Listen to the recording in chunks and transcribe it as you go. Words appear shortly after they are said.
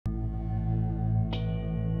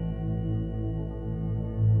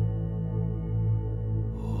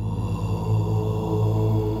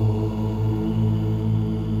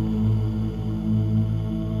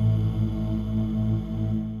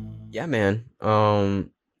Yeah, man.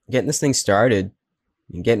 Getting this thing started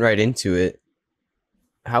and getting right into it.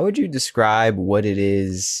 How would you describe what it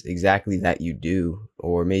is exactly that you do,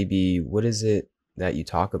 or maybe what is it that you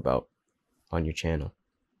talk about on your channel?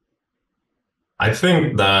 I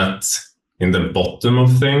think that in the bottom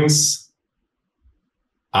of things,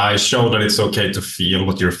 I show that it's okay to feel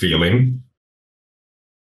what you're feeling.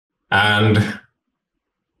 And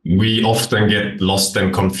we often get lost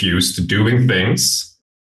and confused doing things.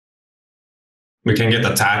 We can get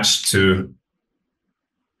attached to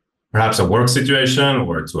perhaps a work situation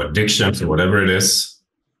or to addictions or whatever it is.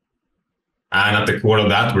 And at the core of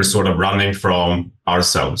that, we're sort of running from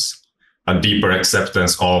ourselves, a deeper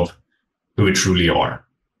acceptance of who we truly are.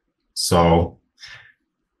 So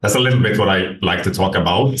that's a little bit what I like to talk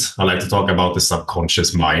about. I like to talk about the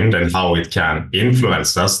subconscious mind and how it can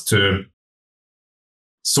influence us to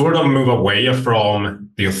sort of move away from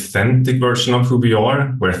the authentic version of who we are,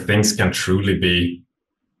 where things can truly be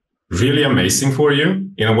really amazing for you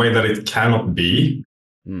in a way that it cannot be.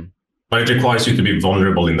 Mm. But it requires you to be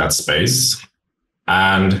vulnerable in that space.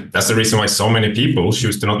 And that's the reason why so many people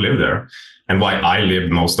choose to not live there, and why I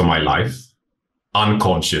lived most of my life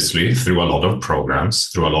unconsciously through a lot of programs,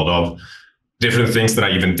 through a lot of different things that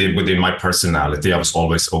I even did within my personality. I was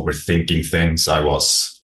always overthinking things. I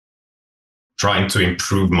was trying to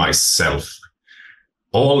improve myself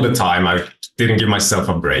all the time. I didn't give myself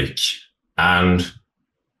a break. And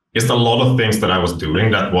just a lot of things that I was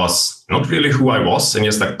doing that was not really who I was, and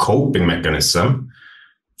just a coping mechanism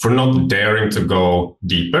for not daring to go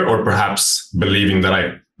deeper, or perhaps believing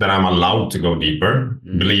that I'm allowed to go deeper,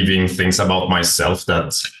 believing things about myself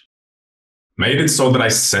that made it so that I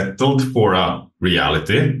settled for a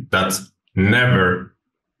reality that never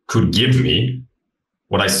could give me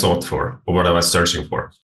what I sought for or what I was searching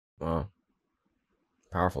for. Wow,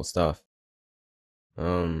 powerful stuff.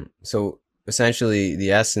 So essentially,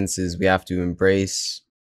 the essence is we have to embrace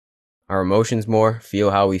our emotions more,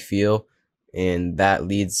 feel how we feel, and that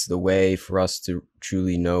leads the way for us to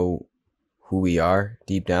truly know who we are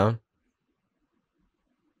deep down.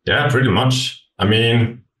 Yeah, pretty much. I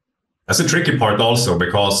mean, that's a tricky part also,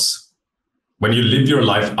 because when you live your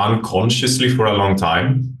life unconsciously for a long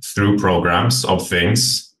time through programs of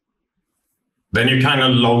things, then you kind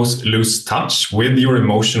of lose touch with your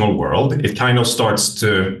emotional world. It kind of starts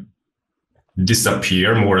to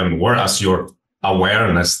disappear more and more as your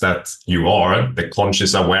awareness that you are, the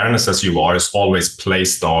conscious awareness as you are, is always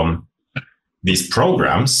placed on these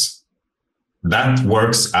programs. That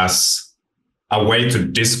works as a way to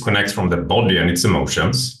disconnect from the body and its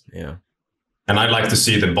emotions. Yeah. And I like to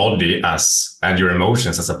see the body as, and your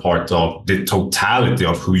emotions as, a part of the totality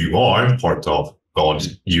of who you are, part of God,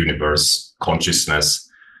 universe, consciousness,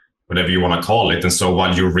 whatever you want to call it. And so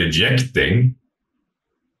while you're rejecting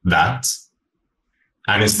that,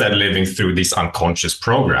 and instead living through these unconscious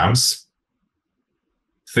programs,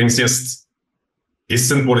 things just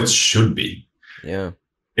isn't what it should be. Yeah.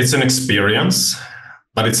 It's an experience,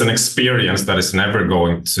 but it's an experience that is never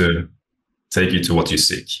going to take you to what you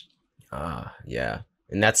seek. Yeah.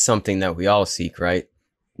 And that's something that we all seek, right?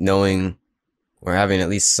 Knowing, or having at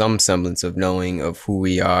least some semblance of knowing of who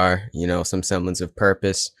we are, some semblance of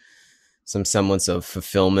purpose, some semblance of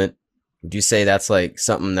fulfillment. Would you say that's like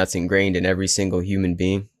something that's ingrained in every single human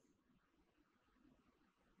being?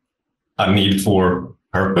 A need for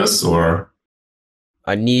purpose, or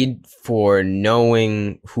A need for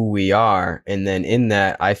knowing who we are, and then in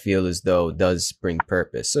that I feel as though it does bring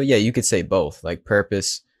purpose. So yeah, you could say both, like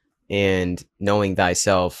purpose and knowing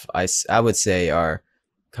thyself. I would say are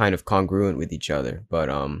kind of congruent with each other. But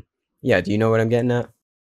yeah, do you know what I'm getting at?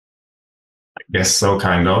 I guess so,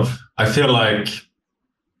 kind of. I feel like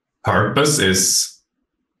purpose is,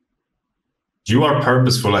 you are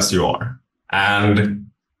purposeful as you are. And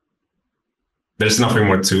there's nothing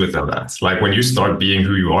more to it than that. Like when you start being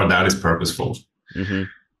who you are, that is purposeful.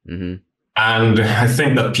 Mm-hmm. Mm-hmm. And I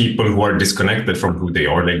think that people who are disconnected from who they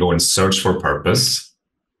are, they go and search for purpose,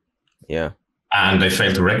 Yeah. and they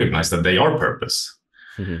fail to recognize that they are purpose.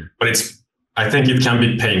 Mm-hmm. But I think it can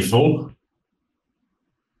be painful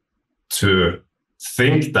to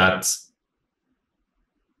think that,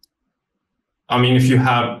 I mean, if you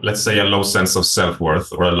have, let's say, a low sense of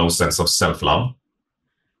self-worth or a low sense of self-love,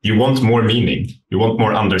 you want more meaning, you want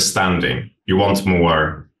more understanding, you want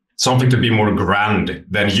more, something to be more grand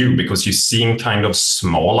than you, because you seem kind of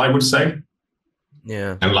small, I would say.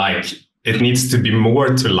 Yeah. And like, it needs to be more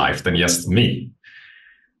to life than just me.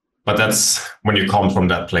 But that's when you come from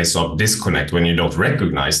that place of disconnect, when you don't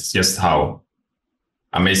recognize just how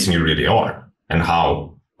amazing you really are, and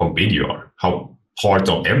how big you are, how part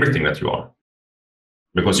of everything that you are.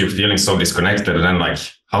 because you're feeling so disconnected. And then like,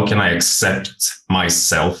 how can I accept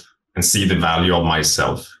myself and see the value of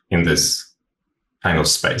myself in this kind of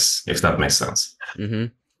space, if that makes sense? Mm-hmm.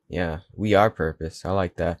 Yeah, we are purpose. I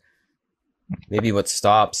like that. Maybe what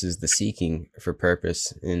stops is the seeking for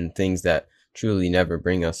purpose in things that truly never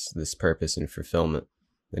bring us this purpose and fulfillment,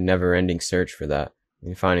 the never-ending search for that,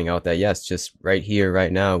 and finding out that, yes, just right here,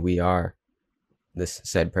 right now, we are this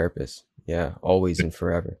said purpose. Yeah, always and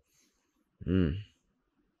forever.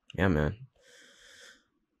 Yeah, man.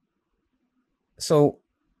 So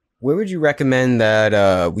where would you recommend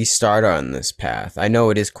that we start on this path? I know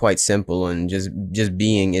it is quite simple, and just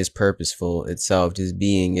being is purposeful itself. Just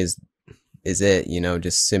being is it,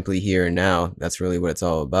 just simply here and now. That's really what it's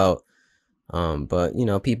all about. But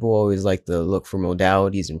people always like to look for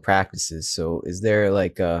modalities and practices. So is there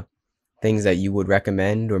like things that you would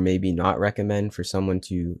recommend or maybe not recommend for someone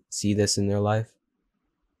to see this in their life?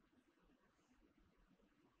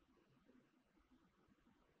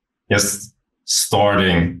 Yes,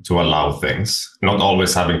 starting to allow things, not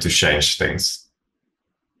always having to change things.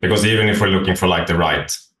 Because even if we're looking for like the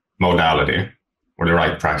right modality or the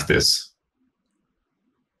right practice,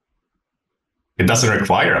 it doesn't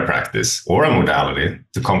require a practice or a modality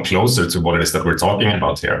to come closer to what it is that we're talking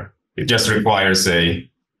about here. It just requires a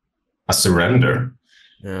surrender,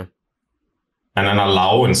 Yeah. and an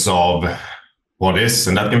allowance of what is.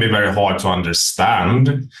 And that can be very hard to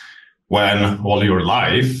understand when all your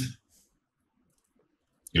life,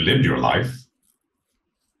 you lived your life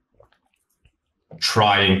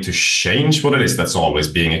trying to change what it is that's always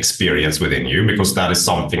being experienced within you, because that is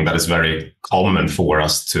something that is very common for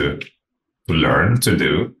us to learn to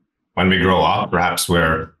do. When we grow up, perhaps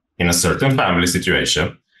we're in a certain family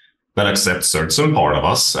situation that accepts certain part of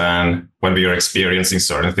us, and when we are experiencing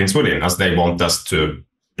certain things within us, they want us to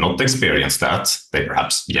not experience that. They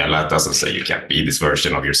perhaps yell at us and say, you can't be this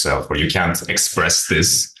version of yourself, or you can't express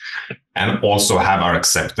this, and also have our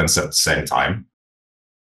acceptance at the same time.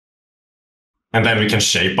 And then we can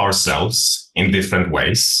shape ourselves in different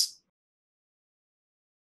ways.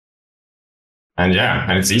 And yeah,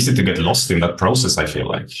 and it's easy to get lost in that process, I feel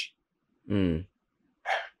like. Yeah.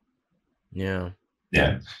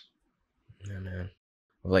 Yeah. Yeah, man.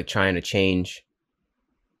 Like trying to change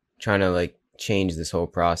this whole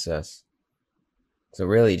process. So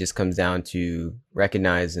really it just comes down to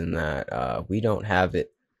recognizing that we don't have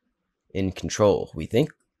it in control. We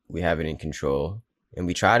think we have it in control, and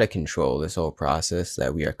we try to control this whole process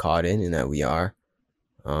that we are caught in and that we are.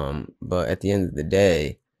 But at the end of the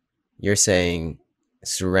day, you're saying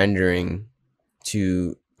surrendering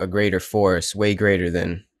to a greater force, way greater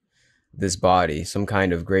than this body, some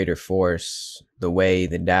kind of greater force, the way,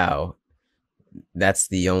 the Tao. That's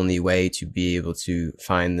the only way to be able to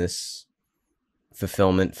find this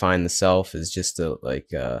fulfillment, find the self, is just to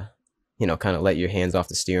kind of let your hands off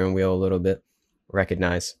the steering wheel a little bit,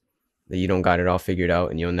 recognize that you don't got it all figured out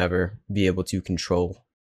and you'll never be able to control.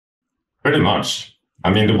 Pretty much.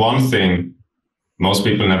 I mean, the one thing most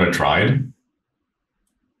people never tried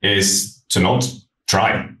is to not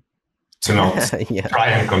try, to not Yeah. try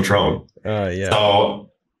and control. Yeah.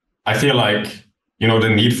 So I feel like, the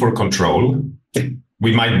need for control,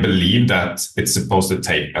 we might believe that it's supposed to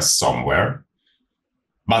take us somewhere.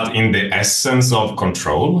 But in the essence of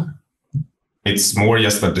control, it's more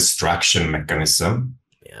just a distraction mechanism.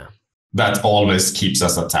 Yeah. That always keeps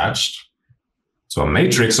us attached to a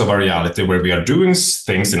matrix of our reality where we are doing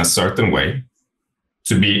things in a certain way,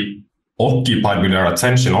 to be occupied with our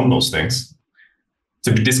attention on those things,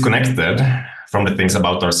 to be disconnected from the things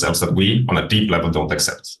about ourselves that we, on a deep level, don't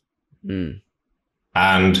accept.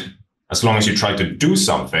 And as long as you try to do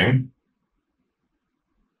something,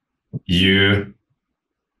 you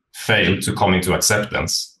fail to come into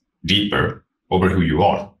acceptance deeper over who you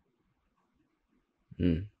are.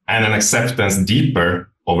 And an acceptance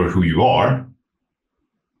deeper over who you are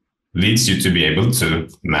leads you to be able to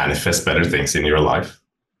manifest better things in your life,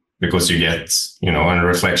 because you get, a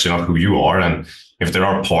reflection of who you are. And if there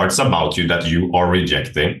are parts about you that you are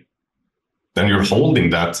rejecting, then you're holding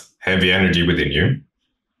that heavy energy within you.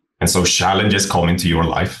 And so challenges come into your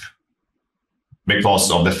life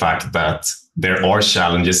because of the fact that there are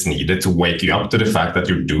challenges needed to wake you up to the fact that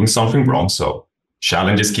you're doing something wrong. So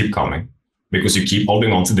challenges keep coming because you keep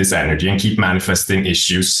holding on to this energy and keep manifesting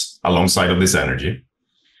issues alongside of this energy.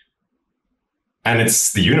 And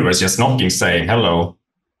it's the universe just knocking, saying, hello,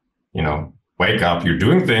 wake up. You're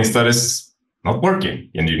doing things that is not working,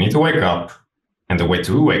 and you need to wake up. And the way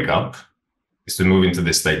to wake up is to move into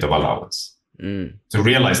this state of allowance. To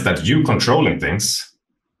realize that you controlling things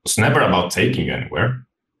was never about taking you anywhere,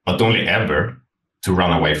 but only ever to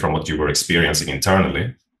run away from what you were experiencing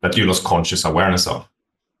internally that you lost conscious awareness of.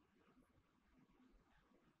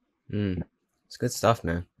 It's good stuff,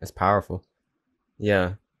 man. It's powerful.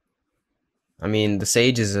 Yeah. I mean, the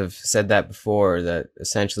sages have said that before, that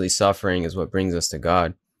essentially suffering is what brings us to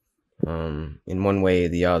God, in one way or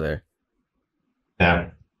the other.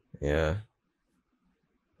 Yeah. Yeah.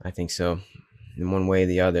 I think so. In one way or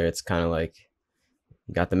the other, it's kind of like,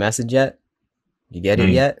 you got the message yet? You get it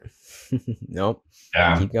yet? Nope.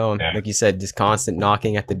 Yeah. Keep going. Yeah. Like you said, just constant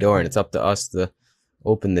knocking at the door, and it's up to us to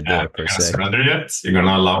open the door, per se. You're gonna surrender yet? You're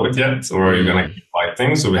gonna allow it yet? Or you're gonna keep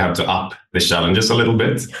fighting? So we have to up the challenges a little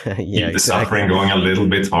bit. Yeah, keep the suffering going a little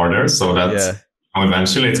bit harder, so that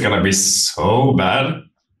eventually it's gonna be so bad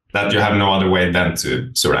that you have no other way than to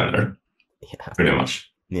surrender. Yeah. Pretty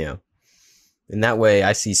much. Yeah. In that way,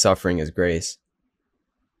 I see suffering as grace.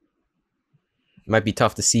 It might be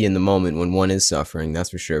tough to see in the moment when one is suffering, that's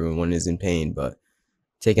for sure, when one is in pain, but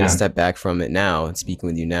taking a step back from it now and speaking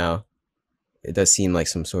with you now, it does seem like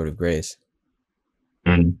some sort of grace.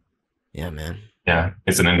 Yeah, man. Yeah,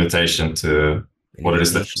 it's an invitation to what it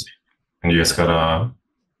is that you see. And you just gotta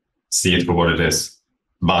see it for what it is.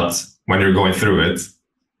 But when you're going through it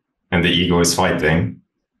and the ego is fighting,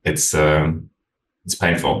 it's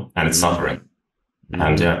painful and it's suffering.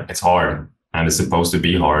 And yeah, it's hard and it's supposed to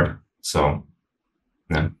be hard. So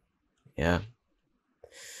yeah.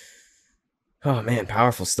 Oh man,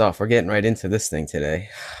 powerful stuff. We're getting right into this thing today.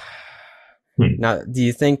 Now, do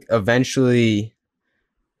you think eventually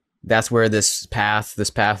that's where this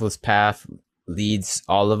pathless path leads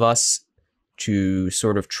all of us to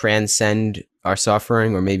sort of transcend our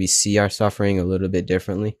suffering, or maybe see our suffering a little bit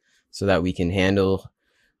differently, so that we can handle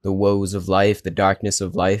the woes of life, the darkness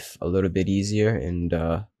of life a little bit easier, and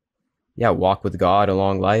walk with God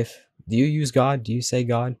along life? Do you use God? Do you say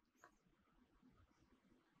God?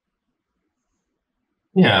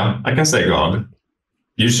 Yeah, I can say God.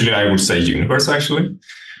 Usually I would say universe, actually,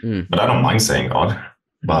 but I don't mind saying God.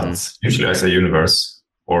 But usually I say universe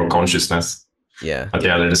or consciousness. Yeah. But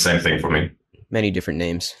yeah, they're the same thing for me. Many different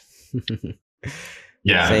names.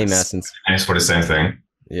 Yeah. Same essence. Names for the same thing.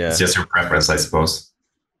 Yeah. It's just your preference, I suppose.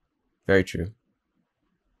 Very true.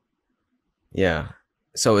 Yeah.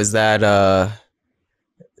 So is that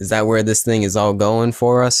where this thing is all going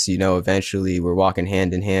for us? You know, eventually we're walking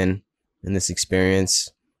hand in hand in this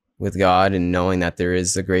experience with God, and knowing that there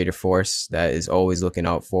is a greater force that is always looking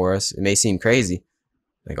out for us. It may seem crazy.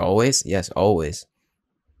 Like always? Yes, always.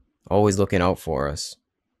 Always looking out for us.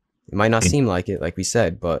 It might not seem like it, like we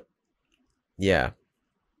said, but yeah.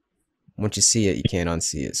 Once you see it, you can't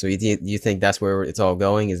unsee it. So you think that's where it's all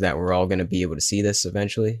going? Is that we're all going to be able to see this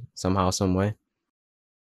eventually, somehow, some way?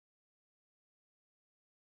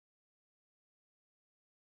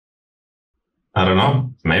 I don't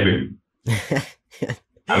know. Maybe.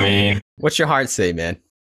 I mean, what's your heart say, man?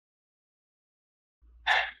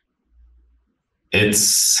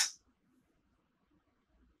 It's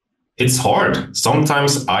hard.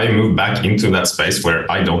 Sometimes I move back into that space where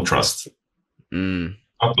I don't trust.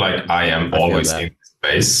 Not like I am always in the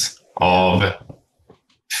space of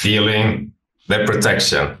feeling the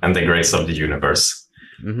protection and the grace of the universe.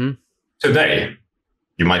 Today,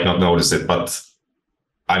 you might not notice it, but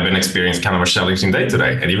I've been experiencing kind of a challenging day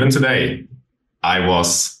today. And even today, I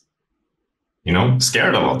was,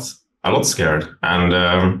 scared a lot scared.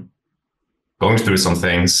 And going through some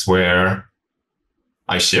things where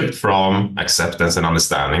I shift from acceptance and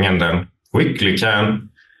understanding, and then quickly can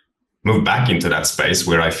move back into that space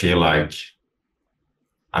where I feel like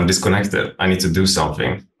I'm disconnected. I need to do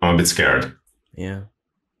something. I'm a bit scared. Yeah.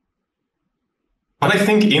 But I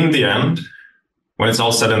think in the end, when it's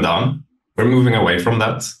all said and done, we're moving away from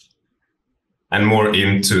that and more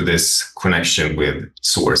into this connection with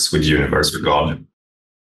source, with universe, with God.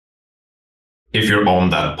 If you're on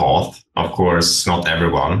that path, of course, not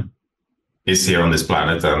everyone is here on this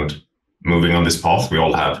planet and moving on this path. We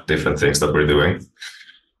all have different things that we're doing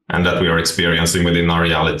and that we are experiencing within our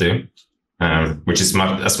reality, which is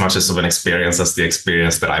as much as of an experience as the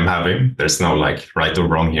experience that I'm having. There's no right or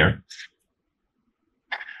wrong here.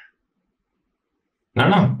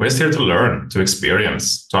 No, we're just here to learn, to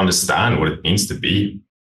experience, to understand what it means to be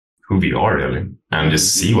who we are, really, and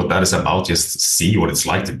just see what that is about. Just see what it's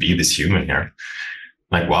like to be this human here.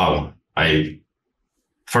 Wow, I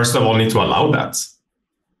first of all need to allow that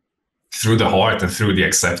through the heart and through the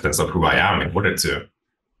acceptance of who I am in order to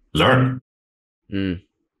learn. And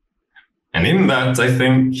in that, I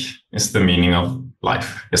think, is the meaning of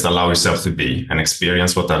life. Just allow yourself to be and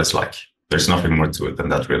experience what that is like. There's nothing more to it than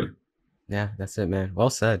that, really. Yeah, that's it, man. Well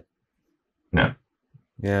said. Yeah.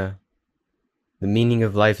 Yeah. The meaning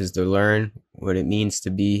of life is to learn what it means to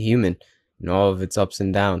be human and all of its ups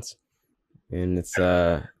and downs. And it's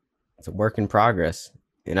a work in progress.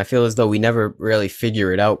 And I feel as though we never really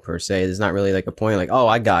figure it out per se. There's not really like a point like, oh,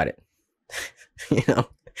 I got it. You know?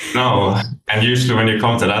 No, and usually when you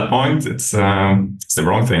come to that point, it's the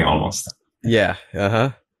wrong thing almost. Yeah.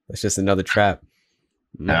 Uh-huh. It's just another trap.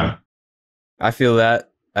 Yeah. I feel that.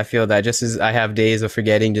 I feel that just as I have days of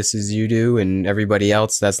forgetting, just as you do, and everybody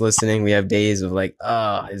else that's listening, we have days of like,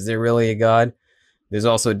 is there really a God? There's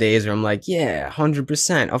also days where I'm like, yeah,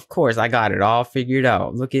 100%. Of course, I got it all figured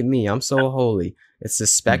out. Look at me. I'm so holy. It's a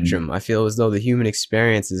spectrum. I feel as though the human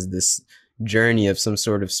experience is this journey of some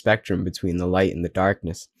sort of spectrum between the light and the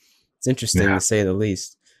darkness. It's interesting to say the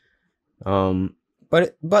least.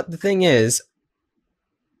 But the thing is,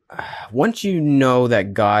 once you know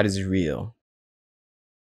that God is real,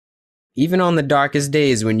 even on the darkest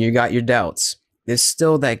days when you got your doubts, there's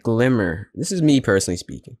still that glimmer. This is me personally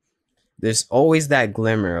speaking. There's always that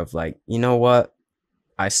glimmer of like, you know what?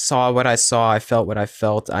 I saw what I saw. I felt what I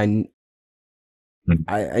felt. I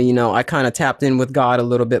kind of tapped in with God a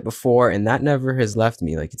little bit before, and that never has left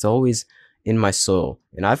me. Like, it's always in my soul.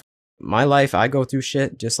 And my life, I go through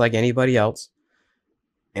shit just like anybody else.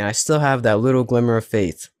 And I still have that little glimmer of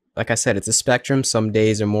faith. Like I said, it's a spectrum. Some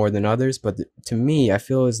days are more than others. But to me, I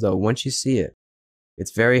feel as though once you see it,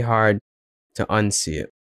 it's very hard to unsee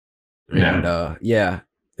it. Yeah. And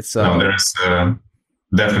it's no, there's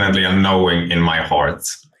definitely a knowing in my heart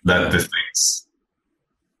that the things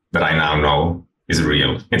that I now know is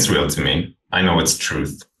real. It's real to me. I know it's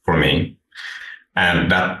truth for me,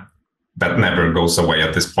 and that never goes away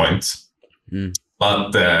at this point.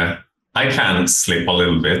 But I can slip a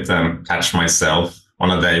little bit and catch myself on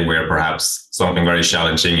a day where perhaps something very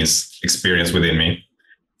challenging is experienced within me.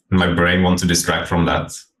 My brain wants to distract from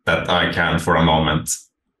that I can for a moment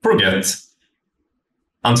forget,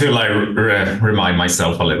 until I remind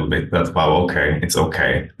myself a little bit that, wow, okay, it's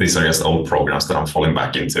okay. These are just old programs that I'm falling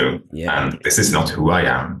back into. Yeah. And this is not who I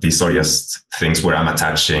am. These are just things where I'm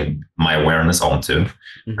attaching my awareness onto.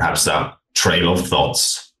 Perhaps a trail of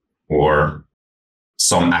thoughts or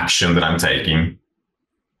some action that I'm taking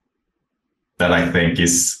that I think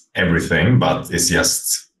is everything, but it's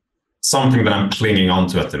just something that I'm clinging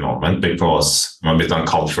onto at the moment because I'm a bit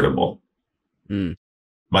uncomfortable.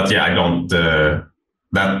 But yeah, I don't...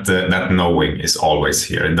 that knowing is always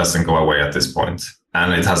here. It doesn't go away at this point.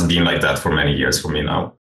 And it has been like that for many years for me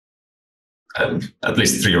now. At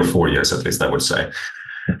least 3 or 4 years, at least I would say.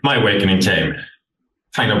 My awakening came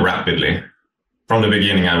kind of rapidly. From the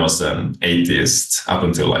beginning, I was an atheist up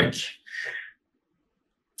until like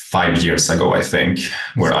 5 years ago, I think,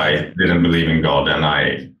 where I didn't believe in God, and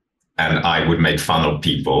I would make fun of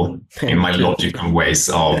people in my logical ways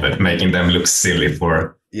of making them look silly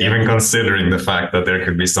for even considering the fact that there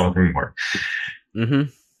could be something more.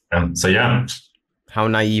 So yeah. How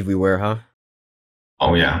naive we were, huh?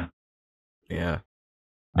 Oh yeah. Yeah.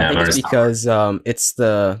 I think it's because it's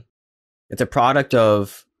a product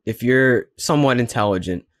of, if you're somewhat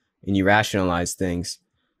intelligent and you rationalize things,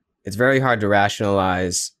 it's very hard to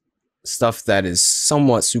rationalize stuff that is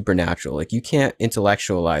somewhat supernatural. Like, you can't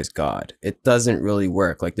intellectualize God. It doesn't really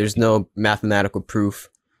work. Like, there's no mathematical proof.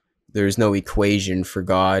 There's no equation for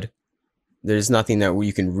God. There's nothing that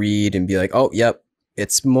you can read and be like, oh, yep.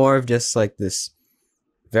 It's more of just like this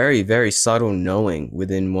very, very subtle knowing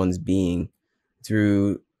within one's being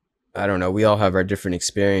through, I don't know, we all have our different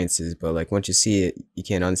experiences, but like once you see it, you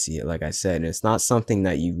can't unsee it, like I said. And it's not something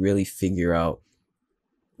that you really figure out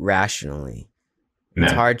rationally. No.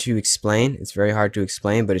 It's hard to explain. It's very hard to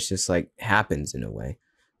explain, but it's just like happens in a way.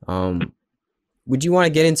 Would you want to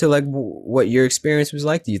get into like what your experience was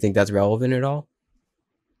like? Do you think that's relevant at all?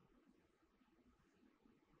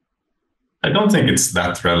 I don't think it's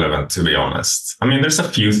that relevant, to be honest. I mean, there's a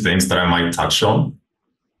few things that I might touch on.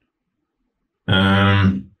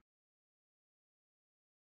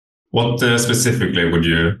 What specifically were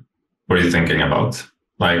you thinking about?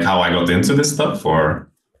 Like how I got into this stuff, or?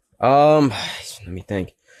 Let me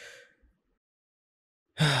think.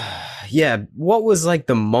 Yeah, what was like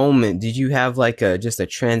the moment? Did you have like just a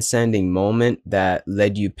transcending moment that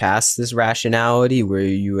led you past this rationality where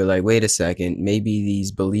you were like, wait a second, maybe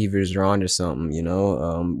these believers are onto something, you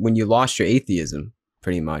know? When you lost your atheism,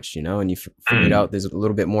 pretty much, you know, and you figured out there's a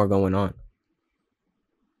little bit more going on.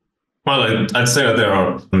 Well, I'd say that there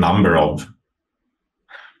are a number of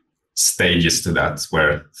stages to that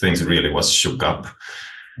where things really was shook up.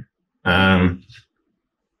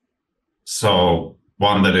 So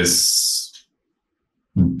one that is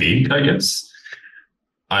big, I guess.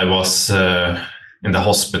 I was in the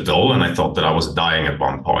hospital and I thought that I was dying at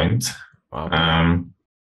one point. Wow.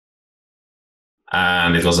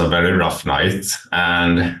 And it was a very rough night.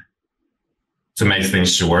 And to make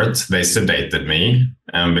things short, they sedated me,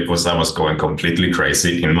 because I was going completely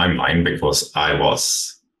crazy in my mind because I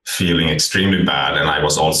was feeling extremely bad and I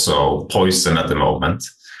was also poisoned at the moment.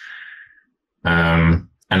 And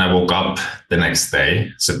I woke up the next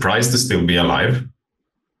day, surprised to still be alive.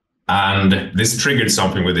 And this triggered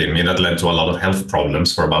something within me that led to a lot of health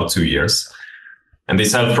problems for about 2 years. And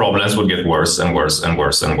these health problems would get worse and worse and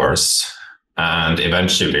worse and worse. And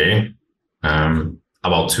eventually,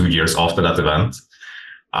 about 2 years after that event,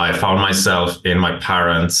 I found myself in my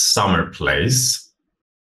parents' summer place.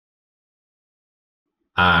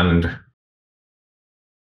 And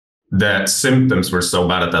the symptoms were so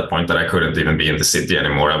bad at that point that I couldn't even be in the city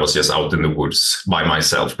anymore. I was just out in the woods by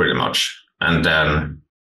myself pretty much. And then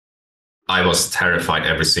I was terrified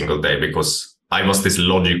every single day because I was this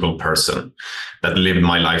logical person that lived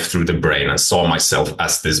my life through the brain and saw myself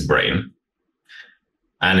as this brain.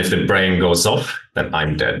 And if the brain goes off, then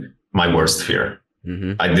I'm dead. My worst fear.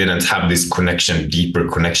 Mm-hmm. I didn't have this connection, deeper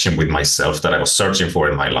connection with myself that I was searching for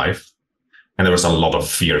in my life. And there was a lot of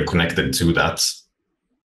fear connected to that.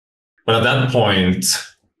 But at that point,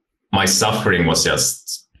 my suffering was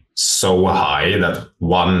just so high that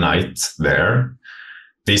one night there,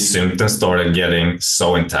 these symptoms started getting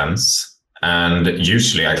so intense. And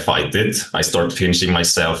usually I fight it. I start pinching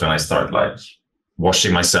myself and I start like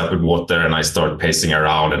washing myself with water and I start pacing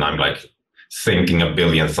around and I'm like thinking a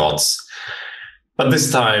billion thoughts. But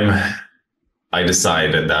this time I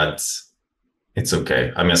decided that it's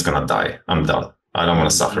okay. I'm just gonna die. I'm done. I don't want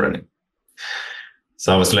to suffer anymore.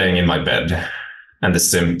 So I was laying in my bed and the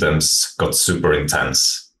symptoms got super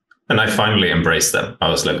intense. And I finally embraced them. I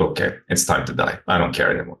was like, okay, it's time to die. I don't care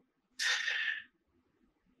anymore.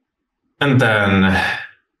 And then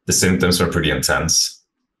the symptoms were pretty intense.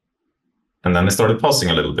 And then I started pausing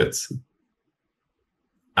a little bit.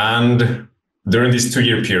 And during this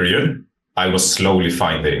 2-year period, I was slowly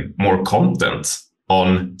finding more content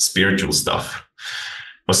on spiritual stuff.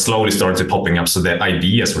 Was slowly started popping up. So the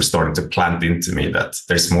ideas were starting to plant into me that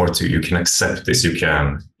there's more to you. You can accept this. You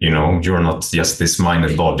can, you're not just this mind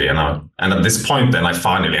and body. And at this point, then I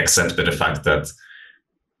finally accepted the fact that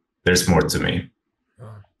there's more to me.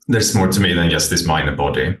 There's more to me than just this mind and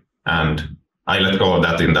body. And I let go of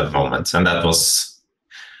that in that moment. And that was,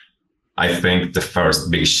 I think, the first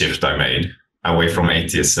big shift I made away from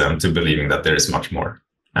atheism to believing that there is much more.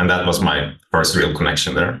 And that was my first real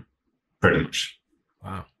connection there, pretty much.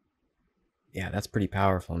 Wow. Yeah, that's pretty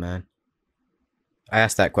powerful, man. I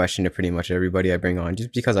ask that question to pretty much everybody I bring on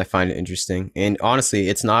just because I find it interesting. And honestly,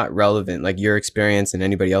 it's not relevant. Like your experience and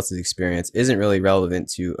anybody else's experience isn't really relevant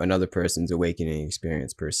to another person's awakening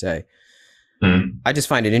experience per se. I just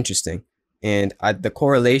find it interesting. And the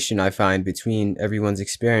correlation I find between everyone's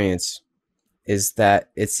experience is that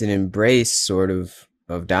it's an embrace sort of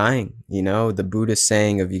dying. The Buddhist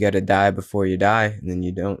saying of you got to die before you die, and then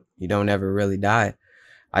you don't ever really die.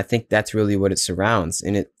 I think that's really what it surrounds.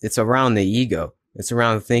 And it's around the ego. It's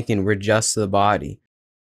around thinking we're just the body.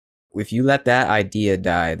 If you let that idea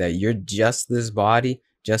die, that you're just this body,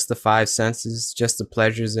 just the 5 senses, just the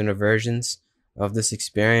pleasures and aversions of this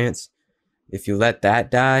experience, if you let that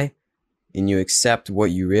die and you accept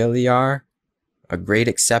what you really are, a great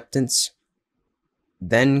acceptance,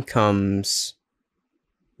 then comes,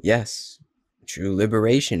 yes, true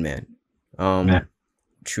liberation, man. Yeah.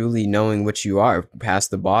 Truly knowing what you are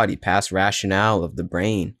past the body, past rationale of the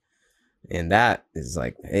brain. And that is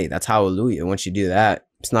like, hey, that's hallelujah. Once you do that,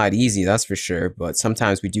 it's not easy, that's for sure. But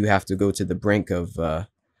sometimes we do have to go to the brink of of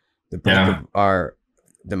our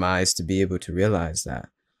demise to be able to realize that.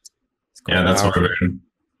 Yeah, that's why we're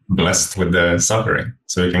blessed with the suffering.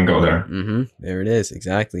 So we can go there. There it is.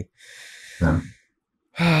 Exactly. Yeah.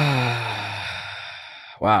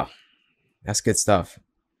 Wow. That's good stuff.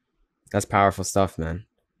 That's powerful stuff, man.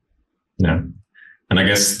 Yeah. And I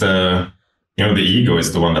guess the ego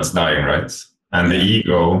is the one that's dying, right? And the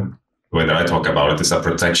ego, the way that I talk about it, is a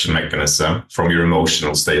protection mechanism from your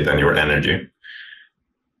emotional state and your energy.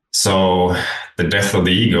 So the death of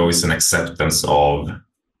the ego is an acceptance of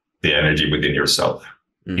the energy within yourself.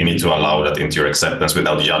 You need to allow that into your acceptance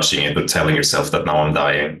without judging it, but telling yourself that now I'm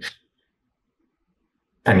dying.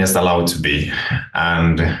 And just allow it to be.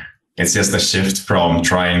 And it's just a shift from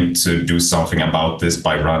trying to do something about this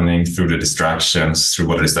by running through the distractions, through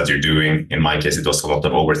what it is that you're doing. In my case, it was a lot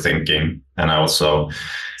of overthinking. And I also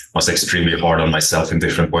was extremely hard on myself in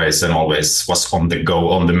different ways and always was on the go,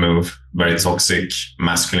 on the move, very toxic,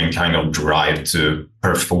 masculine kind of drive to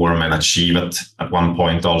perform and achieve it at one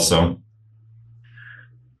point also.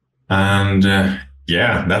 And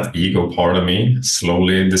yeah, that ego part of me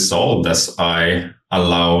slowly dissolved as I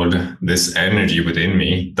allowed this energy within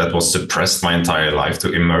me that was suppressed my entire life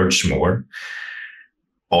to emerge more.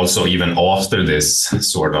 Also, even after this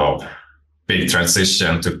sort of big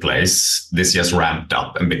transition took place, this just ramped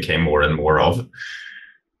up and became more and more of.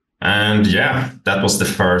 And yeah, that was the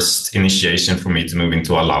first initiation for me to move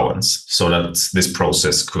into allowance so that this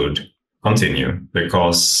process could continue,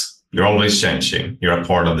 because you're always changing. You're a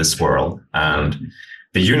part of this world, and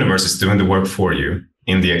the universe is doing the work for you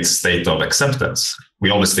in the state of acceptance.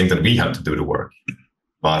 We always think that we have to do the work,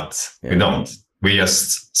 but we don't. We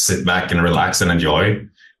just sit back and relax and enjoy.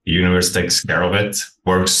 The universe takes care of it,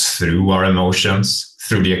 works through our emotions,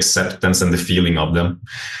 through the acceptance and the feeling of them.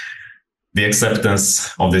 The acceptance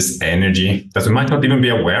of this energy that we might not even be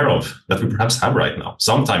aware of, that we perhaps have right now.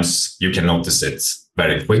 Sometimes you can notice it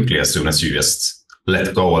very quickly as soon as you just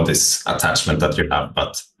let go of this attachment that you have.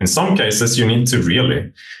 But in some cases, you need to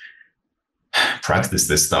really practice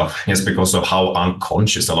this stuff, just because of how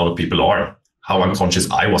unconscious a lot of people are. How unconscious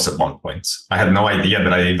I was at one point. I had no idea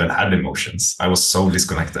that I even had emotions. I was so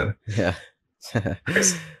disconnected. Yeah.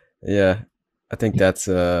 Yeah. I think that's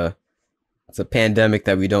it's a pandemic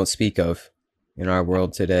that we don't speak of in our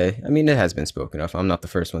world today. I mean, it has been spoken of. I'm not the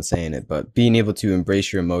first one saying it, but being able to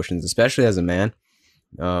embrace your emotions, especially as a man,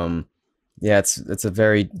 yeah, it's a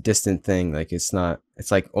very distant thing. Like it's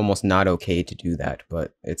like almost not okay to do that,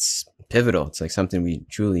 but it's pivotal. It's like something we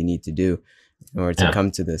truly need to do in order to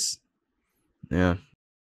come to this. Yeah.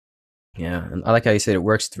 Yeah. And I like how you said it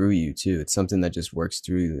works through you too. It's something that just works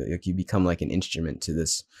through you. Like you become like an instrument to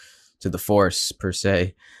the force per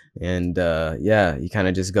se. And yeah, you kind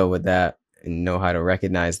of just go with that and know how to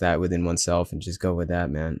recognize that within oneself and just go with that,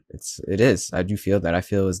 man. It is. I do feel that. I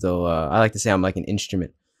feel as though I like to say I'm like an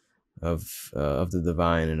instrument of the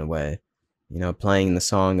divine in a way, you know, playing the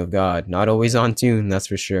song of God, not always on tune, that's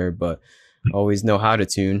for sure, but always know how to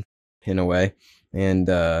tune in a way. And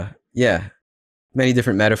yeah, many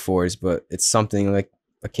different metaphors, but it's something like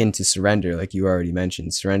akin to surrender, like you already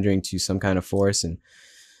mentioned, surrendering to some kind of force and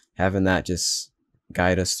having that just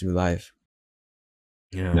guide us through life.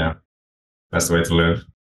 Yeah, that's the way to live.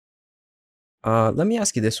 Let me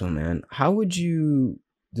ask you this one, man. How would you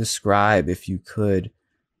describe, if you could,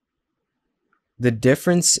 the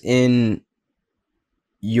difference in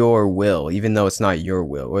your will, even though it's not your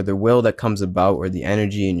will, or the will that comes about, or the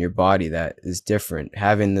energy in your body that is different,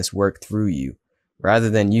 having this work through you, rather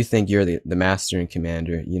than you think you're the master and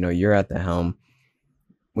commander, you know, you're at the helm.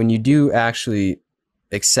 When you do actually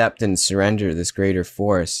accept and surrender this greater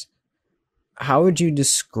force, how would you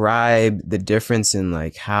describe the difference in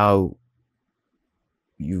like how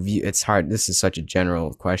you view, it's hard, this is such a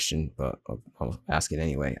general question, but I'll ask it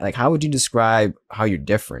anyway. Like, how would you describe how you're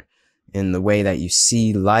different in the way that you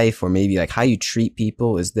see life, or maybe like how you treat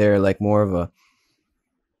people? Is there like more of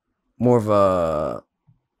a,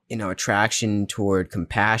 you know, attraction toward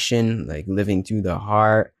compassion, like living through the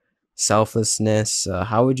heart, selflessness?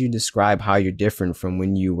 How would you describe how you're different from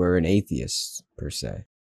when you were an atheist per se?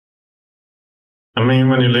 I mean,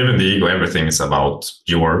 when you live in the ego, everything is about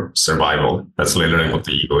your survival. That's literally what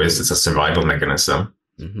the ego is. It's a survival mechanism.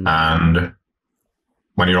 Mm-hmm. And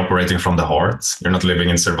when you're operating from the heart, you're not living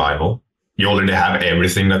in survival. You already have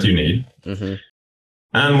everything that you need. Mm-hmm.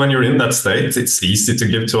 And when you're in that state, it's easy to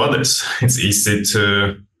give to others. It's easy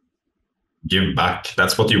to give back.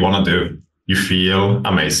 That's what you want to do. You feel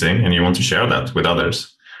amazing and you want to share that with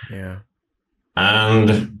others. Yeah.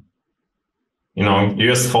 And you know, you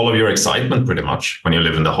just follow your excitement pretty much when you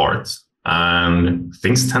live in the heart, and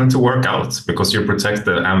things tend to work out because you're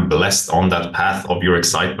protected and blessed on that path of your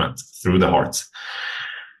excitement through the heart.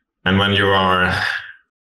 And when you are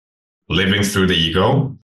living through the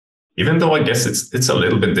ego, even though I guess it's a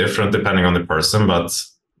little bit different depending on the person, but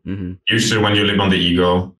mm-hmm. usually when you live on the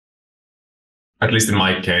ego, at least in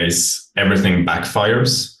my case, everything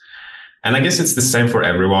backfires. And I guess it's the same for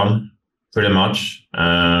everyone, pretty much.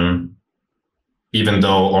 Even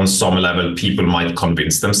though on some level, people might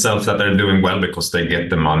convince themselves that they're doing well because they get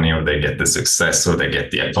the money or they get the success or they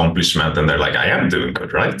get the accomplishment and they're like, I am doing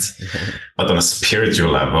good, right? But on a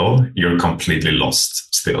spiritual level, you're completely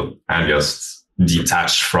lost still and just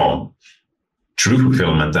detached from true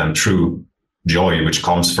fulfillment and true joy, which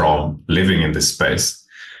comes from living in this space.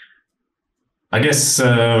 I guess,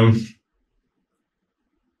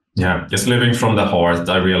 just living from the heart,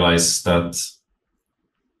 I realized that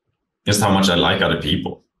just how much I like other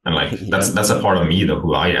people. And like, that's a part of me though,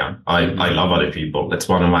 who I am. I love other people. That's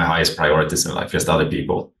one of my highest priorities in life, just other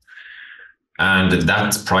people. And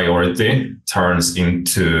that priority turns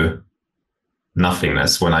into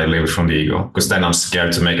nothingness when I live from the ego, because then I'm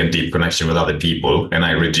scared to make a deep connection with other people and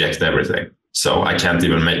I reject everything. So I can't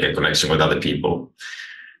even make a connection with other people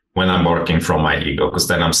when I'm working from my ego, because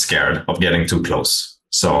then I'm scared of getting too close.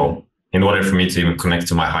 So in order for me to even connect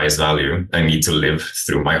to my highest value, I need to live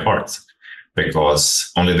through my heart,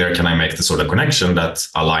 because only there can I make the sort of connection that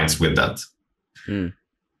aligns with that. Mm.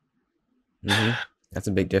 Mm-hmm. That's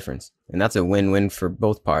a big difference. And that's a win-win for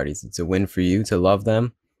both parties. It's a win for you to love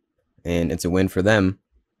them, and it's a win for them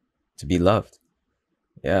to be loved.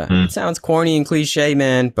 Yeah. Mm. It sounds corny and cliche,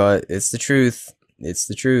 man, but it's the truth. It's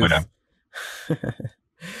the truth.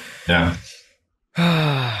 Yeah.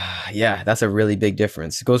 Yeah, that's a really big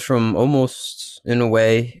difference. It goes from almost, in a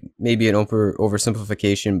way, maybe an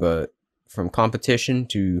oversimplification, but from competition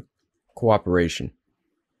to cooperation.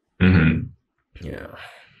 Mm-hmm. Yeah.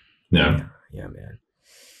 Yeah. Yeah, man.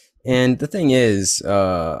 And the thing is,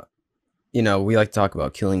 you know, we like to talk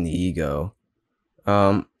about killing the ego.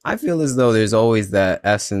 I feel as though there's always that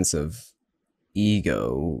essence of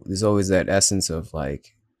ego. There's always that essence of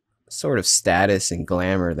like sort of status and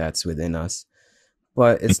glamour that's within us.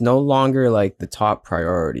 But it's no longer like the top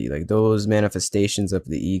priority. Like those manifestations of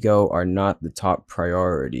the ego are not the top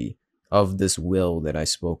priority of this will that I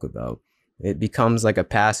spoke about. It becomes like a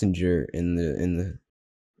passenger in the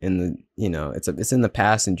you know, it's in the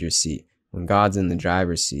passenger seat when God's in the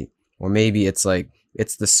driver's seat. Or maybe it's like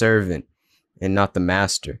it's the servant and not the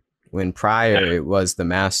master, when prior it was the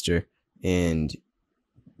master, and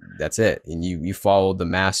that's it. And you followed the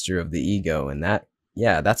master of the ego, and that,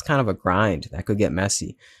 yeah, that's kind of a grind. That could get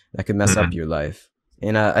messy. That could mess up your life.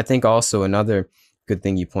 And I think also another good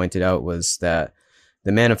thing you pointed out was that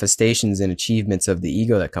the manifestations and achievements of the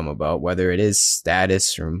ego that come about, whether it is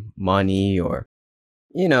status or money or,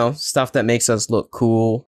 you know, stuff that makes us look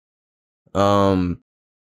cool.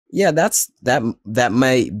 Yeah, that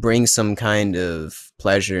might bring some kind of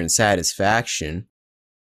pleasure and satisfaction,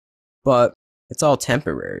 but it's all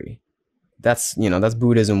temporary. That's, you know, that's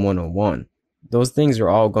Buddhism 101. Those things are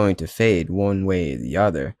all going to fade one way or the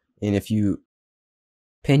other. And if you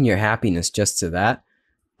pin your happiness just to that,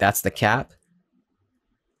 that's the cap.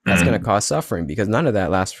 That's going to cause suffering, because none of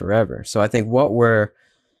that lasts forever. So I think what we're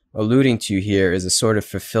alluding to here is a sort of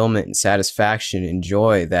fulfillment and satisfaction and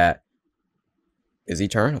joy that is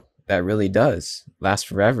eternal. That really does last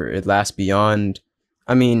forever. It lasts beyond.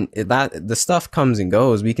 I mean, the stuff comes and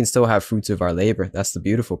goes. We can still have fruits of our labor. That's the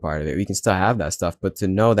beautiful part of it. We can still have that stuff, but to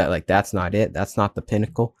know that like that's not it. That's not the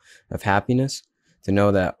pinnacle of happiness. To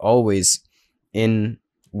know that always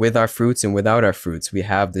with our fruits and without our fruits, we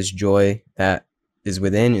have this joy that is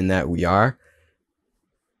within and that we are.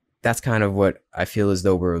 That's kind of what I feel as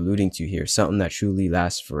though we're alluding to here. Something that truly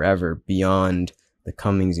lasts forever beyond the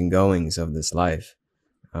comings and goings of this life.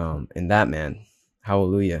 And that, man,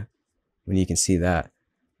 hallelujah. When you can see that,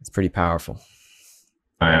 it's pretty powerful.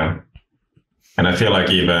 I am. And I feel like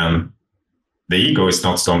even the ego is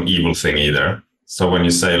not some evil thing either. So when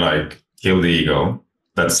you say like kill the ego,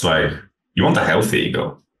 that's like you want a healthy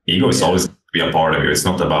ego. Ego is always be a part of you. It's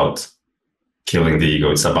not about killing the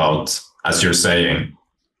ego. It's about, as you're saying,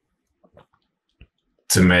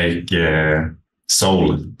 to make the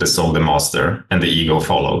soul the master and the ego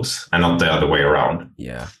follows, and not the other way around.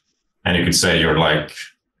 Yeah. And you could say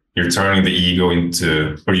you're turning the ego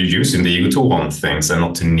into, or you're using the ego to want things and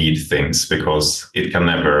not to need things, because it can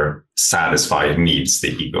never satisfy it needs, the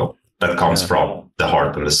ego that comes from the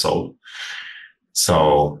heart and the soul.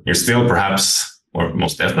 So you're still perhaps, or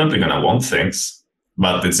most definitely going to want things,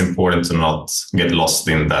 but it's important to not get lost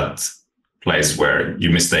in that place where you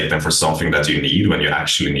mistake them for something that you need, when you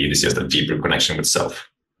actually need is just a deeper connection with self.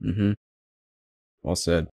 Mm-hmm. Well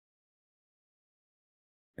said.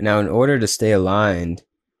 Now, in order to stay aligned,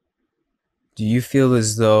 do you feel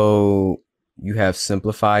as though you have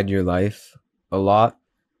simplified your life a lot?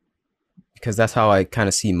 Because that's how I kind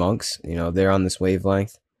of see monks. You know, they're on this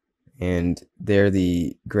wavelength, and they're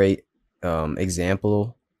the great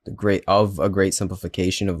example, of a great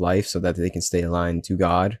simplification of life, so that they can stay aligned to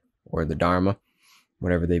God or the Dharma,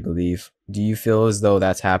 whatever they believe. Do you feel as though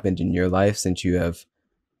that's happened in your life since you have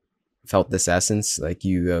felt this essence, like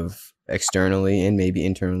you have externally and maybe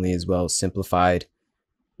internally as well simplified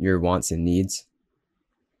your wants and needs?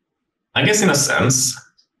 I guess in a sense,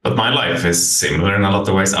 but my life is similar in a lot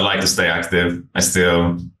of ways. I like to stay active. I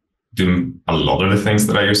still do a lot of the things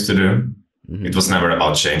that I used to do. Mm-hmm. It was never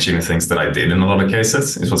about changing the things that I did in a lot of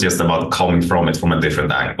cases. It was just about coming from it from a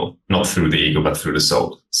different angle, not through the ego, but through the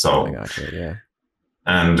soul. So, I gotcha, yeah.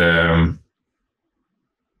 And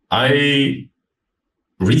I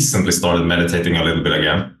recently started meditating a little bit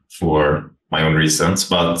again for my own reasons,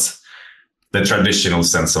 but the traditional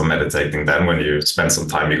sense of meditating. Then when you spend some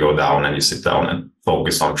time, you go down and you sit down and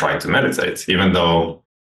focus on trying to meditate, even though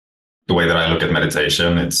the way that I look at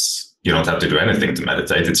meditation, it's you don't have to do anything to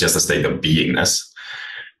meditate. It's just a state of beingness.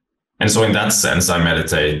 And so in that sense, I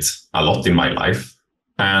meditate a lot in my life,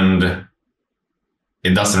 and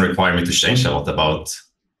it doesn't require me to change a lot about the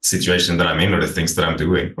situation that I'm in or the things that I'm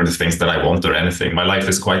doing or the things that I want or anything. My life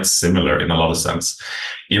is quite similar in a lot of sense,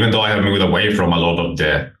 even though I have moved away from a lot of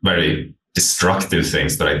the very destructive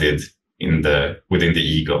things that I did within the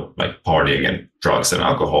ego, like partying and drugs and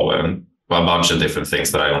alcohol and a bunch of different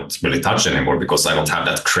things that I don't really touch anymore because I don't have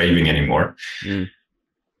that craving anymore. Mm.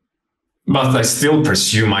 But I still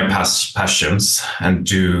pursue my passions and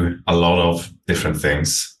do a lot of different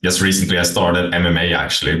things. Just recently, I started MMA,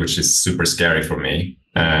 actually, which is super scary for me.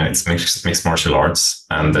 It's mixed martial arts,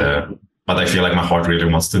 and but I feel like my heart really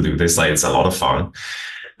wants to do this. It's a lot of fun,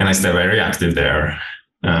 and I stay very active there,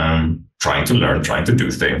 trying to learn, trying to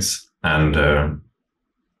do things. And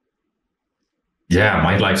yeah,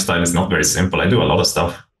 my lifestyle is not very simple. I do a lot of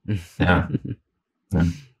stuff. Yeah.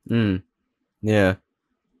 Yeah. Yeah.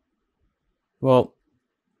 Well,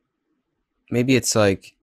 maybe it's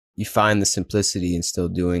like you find the simplicity in still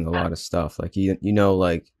doing a lot of stuff. Like, you know,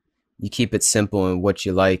 like you keep it simple in what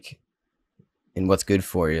you like and what's good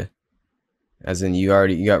for you. As in you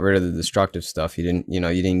got rid of the destructive stuff. You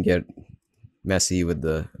didn't get messy with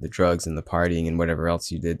the drugs and the partying and whatever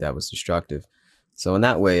else you did that was destructive. So in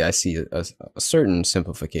that way, I see a certain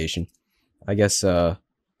simplification. I guess I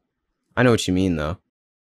know what you mean, though.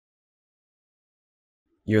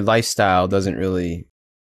 Your lifestyle doesn't really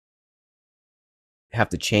have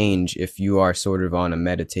to change if you are sort of on a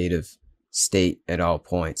meditative state at all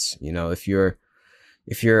points. You know, if you're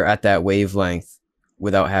at that wavelength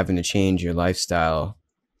without having to change your lifestyle,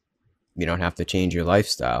 you don't have to change your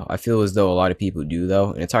lifestyle. I feel as though a lot of people do,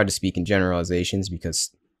 though, and it's hard to speak in generalizations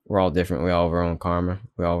because we're all different. We all have our own karma.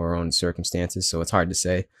 We all have our own circumstances, so it's hard to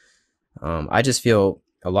say. I just feel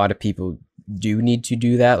a lot of people do need to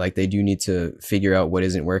do that. Like, they do need to figure out what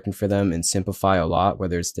isn't working for them and simplify a lot,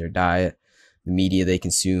 whether it's their diet, the media they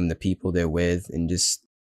consume, the people they're with, and just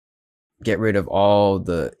get rid of all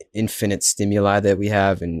the infinite stimuli that we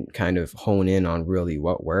have and kind of hone in on really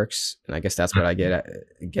what works. And I guess that's what I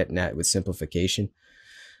getting at with simplification.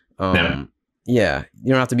 Yeah, you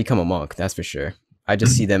don't have to become a monk, that's for sure. I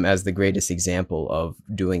just see them as the greatest example of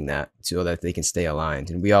doing that so that they can stay aligned.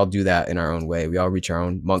 And we all do that in our own way. We all reach our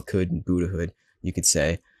own monkhood and Buddhahood, you could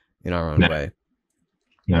say, in our own way.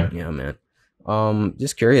 Yeah, man.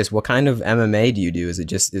 Just curious, what kind of MMA do you do? Is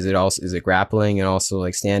it grappling and also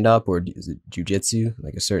like stand up, or is it jujitsu,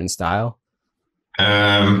 like a certain style?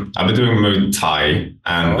 I've been doing Muay Thai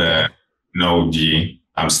and no gi.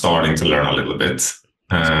 I'm starting to learn a little bit.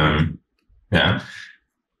 Yeah.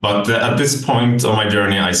 But at this point of my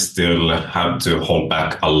journey, I still have to hold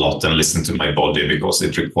back a lot and listen to my body because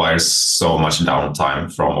it requires so much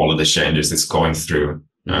downtime from all of the changes it's going through.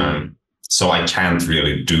 So I can't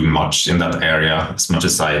really do much in that area as much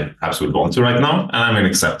as I perhaps would want to right now. And I'm in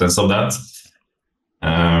acceptance of that.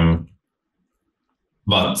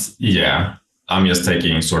 But yeah, I'm just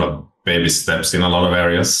taking sort of baby steps in a lot of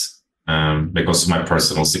areas because of my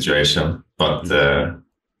personal situation. But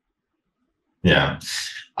yeah,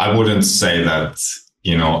 I wouldn't say that,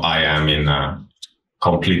 I am in a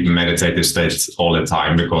complete meditative state all the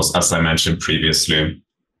time because, as I mentioned previously,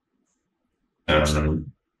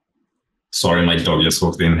 sorry, my dog just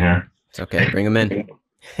walked in here. It's okay. Bring him in.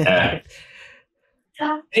 Hej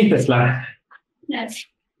Tesla. Yes.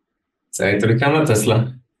 Säg inte du kan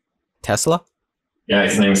Tesla. Tesla? Yeah,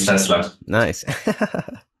 his name is Tesla. Nice.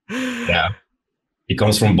 Yeah. He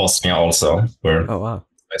comes from Bosnia also. Oh, wow.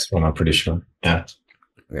 That's from, I'm pretty sure. Yeah.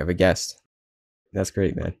 We have a guest. That's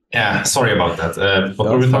great, man. Yeah, sorry about that. What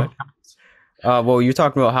were we talking about? Well, you're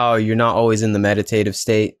talking about how you're not always in the meditative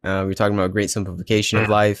state. We're talking about great simplification of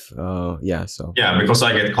life. Yeah, because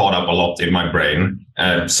I get caught up a lot in my brain.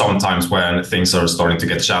 Sometimes when things are starting to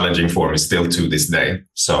get challenging for me, still to this day.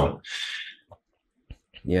 So,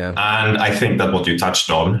 yeah. And I think that what you touched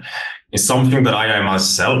on is something that I am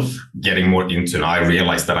myself getting more into now. I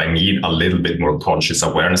realize that I need a little bit more conscious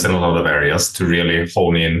awareness in a lot of areas to really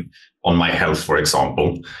hone in on my health, for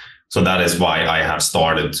example. So that is why I have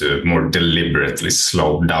started to more deliberately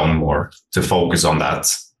slow down more to focus on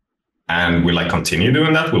that. And will I continue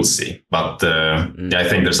doing that? We'll see. But I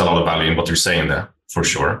think there's a lot of value in what you're saying there, for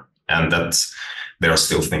sure. And that there are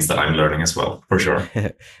still things that I'm learning as well, for sure.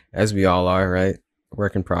 As we all are, right?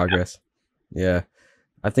 Work in progress. Yeah.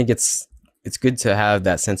 I think it's good to have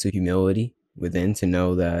that sense of humility within, to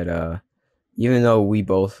know that even though we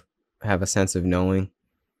both have a sense of knowing,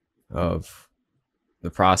 of the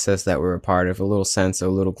process that we're a part of, a little sense, a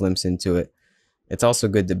little glimpse into it. It's also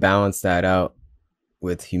good to balance that out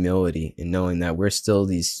with humility and knowing that we're still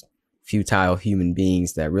these futile human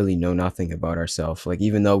beings that really know nothing about ourselves. Like,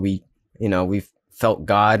 even though we've felt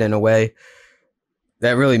God in a way,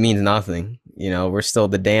 that really means nothing. We're still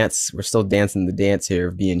dancing the dance here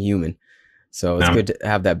of being human. So it's Yeah. good to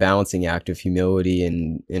have that balancing act of humility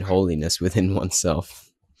and holiness within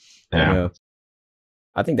oneself. Yeah. Yeah.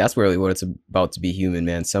 I think that's really what it's about to be human,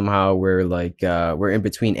 man. Somehow we're like, we're in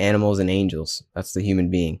between animals and angels. That's the human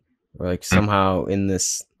being. We're like somehow in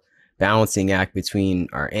this balancing act between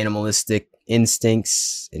our animalistic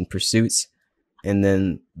instincts and pursuits and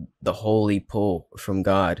then the holy pull from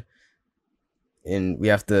God. And we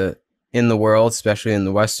have to, in the world, especially in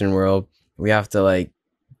the Western world, we have to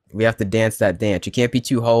dance that dance. You can't be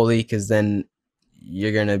too holy because then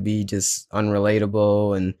you're going to be just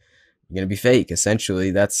unrelatable and you're going to be fake.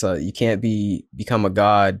 Essentially, that's you can't become a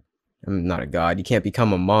god. I'm not a god. You can't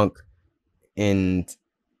become a monk and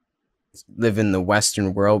live in the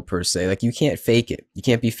Western world per se. Like, you can't fake it. You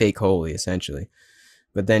can't be fake holy, essentially.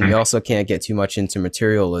 But then you also can't get too much into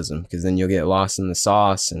materialism because then you'll get lost in the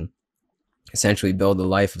sauce and essentially build a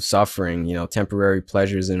life of suffering, temporary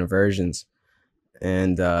pleasures and aversions.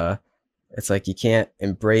 And it's like you can't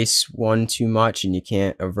embrace one too much and you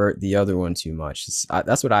can't avert the other one too much.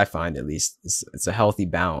 That's what I find, at least. It's a healthy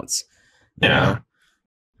balance. Yeah.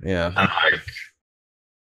 Yeah.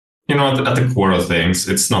 And at the core of things,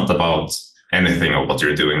 it's not about anything of what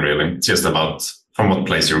you're doing, really. It's just about from what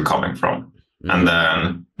place you're coming from. Mm-hmm. And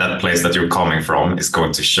then that place that you're coming from is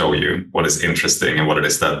going to show you what is interesting and what it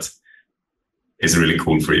is that is really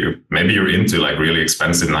cool for you. Maybe you're into like really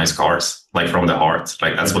expensive, nice cars, like from the heart.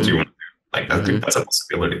 Like that's what you want to do. Like that's a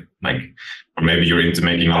possibility. Like, or maybe you're into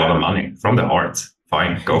making a lot of money from the heart.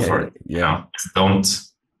 Fine, go for it. Yeah. You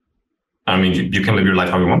can live your life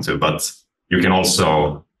how you want to, but you can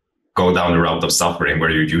also go down the route of suffering where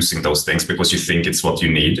you're using those things because you think it's what you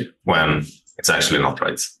need when it's actually not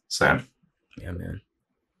right. So yeah, man.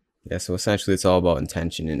 Yeah. So essentially it's all about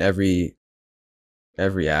intention in every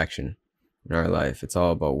action in our life. It's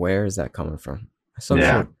all about where is that coming from. So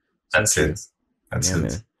yeah, true. that's it. That's it.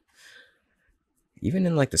 Man. Even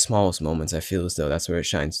in like the smallest moments, I feel as though that's where it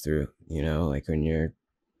shines through, like when you're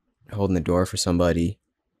holding the door for somebody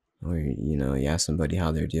or, you ask somebody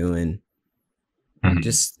how they're doing. Mm-hmm.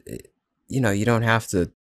 Just, you don't have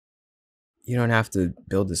to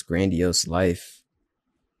build this grandiose life.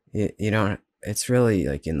 It's really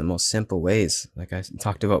like in the most simple ways, like I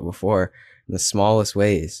talked about before, in the smallest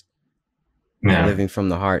ways. Yeah. Living from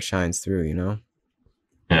the heart shines through,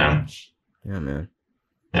 Yeah. Yeah, man.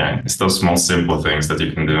 Yeah, it's those small, simple things that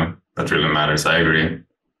you can do that really matters. I agree.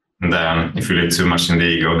 And then if you live too much in the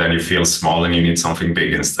ego, then you feel small and you need something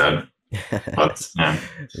big instead. But yeah.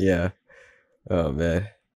 Yeah. Oh, man.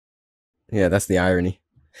 Yeah, that's the irony.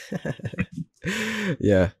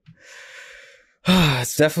 Yeah.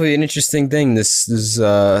 It's definitely an interesting thing, this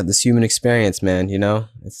human experience, man,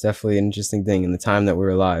 It's definitely an interesting thing in the time that we're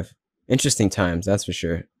alive. Interesting times, that's for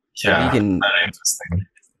sure. Yeah, very interesting.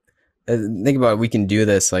 Think about it, we can do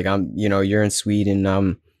this. Like, you're in Sweden,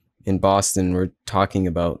 I'm in Boston. We're talking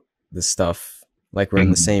about this stuff like we're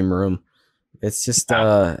in the same room. It's just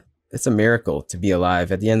it's a miracle to be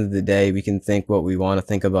alive. At the end of the day, we can think what we want to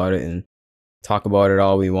think about it and talk about it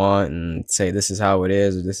all we want and say this is how it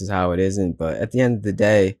is or this is how it isn't. But at the end of the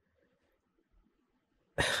day,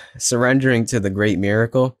 surrendering to the great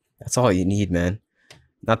miracle, that's all you need, man.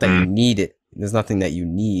 Not that you need it. There's nothing that you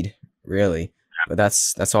need, really. But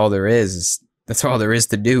that's all there is. That's all there is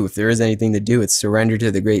to do. If there is anything to do, it's surrender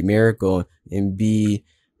to the great miracle and be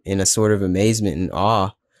in a sort of amazement and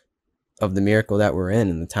awe of the miracle that we're in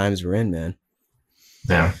and the times we're in, man.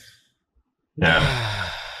 Yeah. Yeah.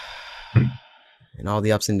 And all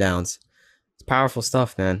the ups and downs. It's powerful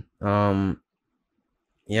stuff, man.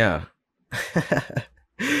 Yeah.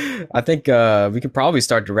 I think we could probably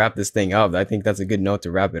start to wrap this thing up. I think that's a good note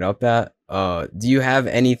to wrap it up at. Do you have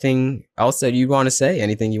anything else that you want to say?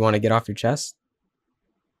 Anything you want to get off your chest?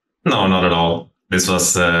 No, not at all. This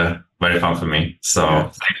was very fun for me. So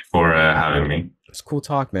thank you for having me. It's cool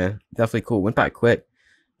talk, man. Definitely cool. Went by quick.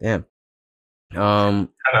 Damn. That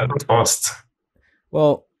was fast.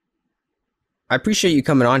 Well, I appreciate you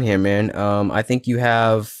coming on here, man. I think you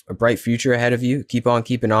have a bright future ahead of you. Keep on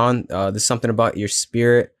keeping on. There's something about your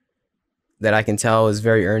spirit that I can tell is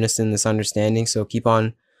very earnest in this understanding. So keep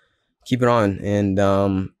on keeping on. And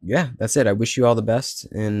yeah, that's it. I wish you all the best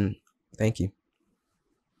and thank you.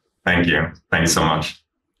 Thank you. Thank you so much.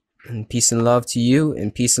 And peace and love to you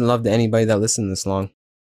and peace and love to anybody that listened this long.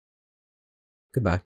 Goodbye.